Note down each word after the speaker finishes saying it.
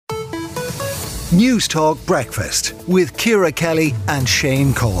Newstalk Breakfast with Ciara Kelly and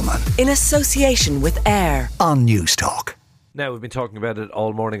Shane Coleman. In association with AIR on Newstalk. Now, we've been talking about it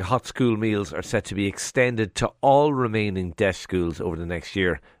all morning. Hot school meals are set to be extended to all remaining Deis schools over the next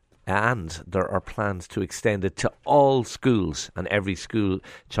year. And there are plans to extend it to all schools and every school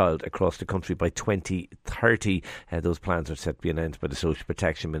child across the country by 2030. Those plans are set to be announced by the Social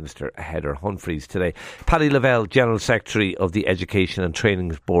Protection Minister, Heather Humphreys, today. Paddy Lavelle, General Secretary of the Education and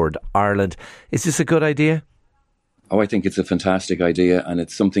Training Board Ireland. Is this a good idea? Oh, I think it's a fantastic idea, and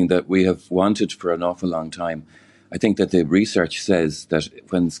it's something that we have wanted for an awful long time. I think that the research says that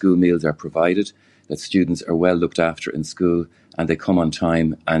when school meals are provided, that students are well looked after in school and they come on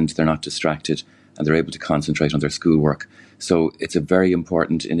time and they're not distracted and they're able to concentrate on their schoolwork. So it's a very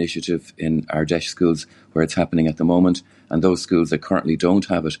important initiative in our Deis schools where it's happening at the moment, and those schools that currently don't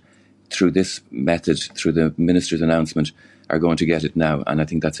have it, through this method, through the Minister's announcement, are going to get it now, and I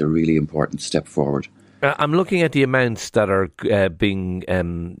think that's a really important step forward. I'm looking at the amounts that are being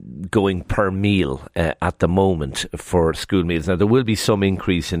going per meal at the moment for school meals. Now, there will be some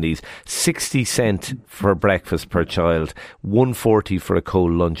increase in these. 60 cent for breakfast per child, 140 for a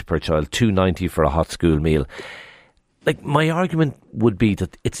cold lunch per child, 290 for a hot school meal. Like, my argument would be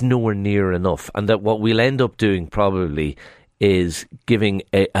that it's nowhere near enough, and that what we'll end up doing probably is giving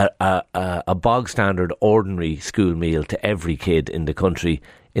a bog standard ordinary school meal to every kid in the country,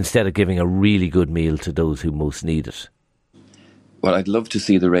 instead of giving a really good meal to those who most need it. Well, I'd love to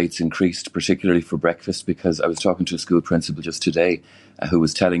see the rates increased, particularly for breakfast, because I was talking to a school principal just today who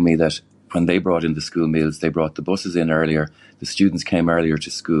was telling me that when they brought in the school meals, they brought the buses in earlier, the students came earlier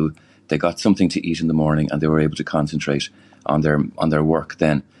to school, they got something to eat in the morning, and they were able to concentrate on their work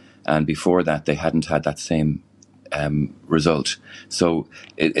then. And before that, they hadn't had that same result. So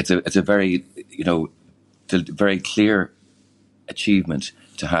it's a very, very clear achievement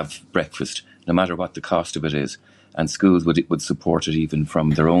to have breakfast, no matter what the cost of it is. And schools would support it even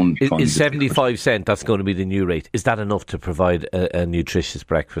from their own funds. Is 75 cent, that's going to be the new rate? Is that enough to provide a nutritious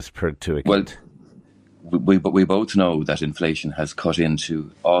breakfast to a kid? Well, we both know that inflation has cut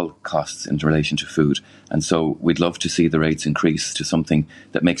into all costs in relation to food. And so we'd love to see the rates increase to something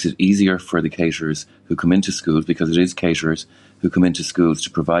that makes it easier for the caterers who come into schools, because it is caterers who come into schools to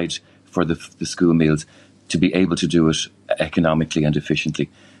provide for the school meals, to be able to do it economically and efficiently.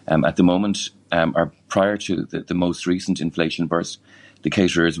 At the moment, or prior to the most recent inflation burst, the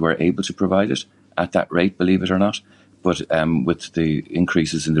caterers were able to provide it at that rate, believe it or not. But with the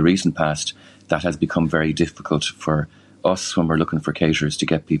increases in the recent past, that has become very difficult for us when we're looking for caterers to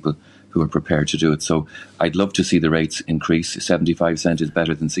get people who are prepared to do it. So I'd love to see the rates increase. 75 cent is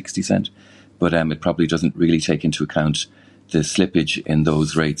better than 60 cent, but it probably doesn't really take into account the slippage in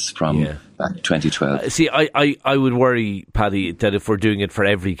those rates from back 2012. See, I would worry, Paddy, that if we're doing it for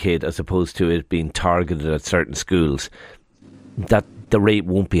every kid as opposed to it being targeted at certain schools, that the rate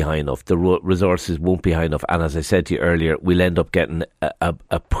won't be high enough, the resources won't be high enough, and as I said to you earlier, we'll end up getting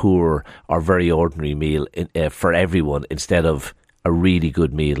a poor or very ordinary meal for everyone instead of a really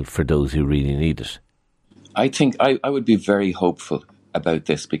good meal for those who really need it. I think I would be very hopeful about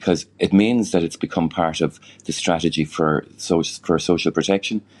this, because it means that it's become part of the strategy for social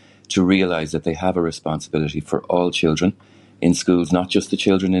protection to realise that they have a responsibility for all children in schools, not just the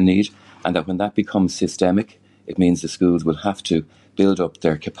children in need, and that when that becomes systemic, it means the schools will have to build up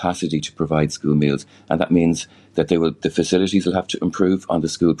their capacity to provide school meals, and that means that the facilities will have to improve on the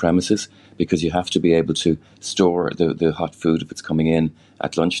school premises, because you have to be able to store the hot food if it's coming in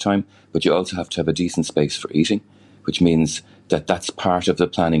at lunchtime, but you also have to have a decent space for eating, which means that that's part of the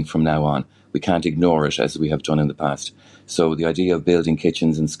planning from now on. We can't ignore it as we have done in the past. So the idea of building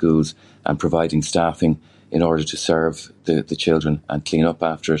kitchens in schools and providing staffing in order to serve the children and clean up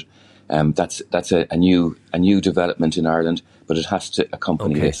after it, that's a new development in Ireland, but it has to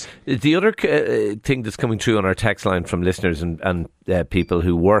accompany this. The other thing that's coming through on our text line from listeners and people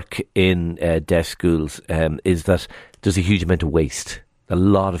who work in Deis schools is that there's a huge amount of waste. A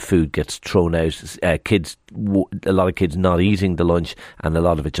lot of food gets thrown out. A lot of kids not eating the lunch, and a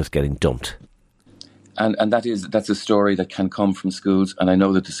lot of it just getting dumped. And that's a story that can come from schools. And I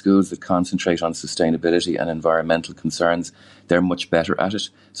know that the schools that concentrate on sustainability and environmental concerns, they're much better at it.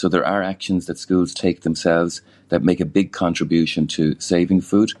 So there are actions that schools take themselves that make a big contribution to saving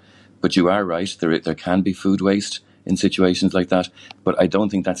food. But you are right, there can be food waste in situations like that. But I don't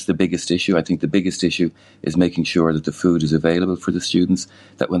think that's the biggest issue. I think the biggest issue is making sure that the food is available for the students,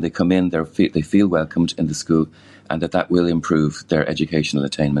 that when they come in, they feel welcomed in the school, and that will improve their educational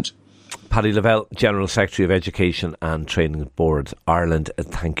attainment. Paddy Lavelle, General Secretary of Education and Training Board Ireland.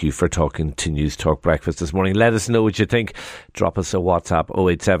 Thank you for talking to Newstalk Breakfast this morning. Let us know what you think. Drop us a WhatsApp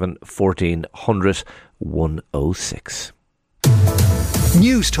 087 1400 106.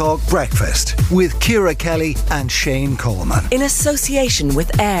 Newstalk Breakfast with Ciara Kelly and Shane Coleman. In association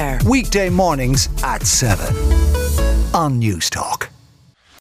with AIR. Weekday mornings at 7 on Newstalk.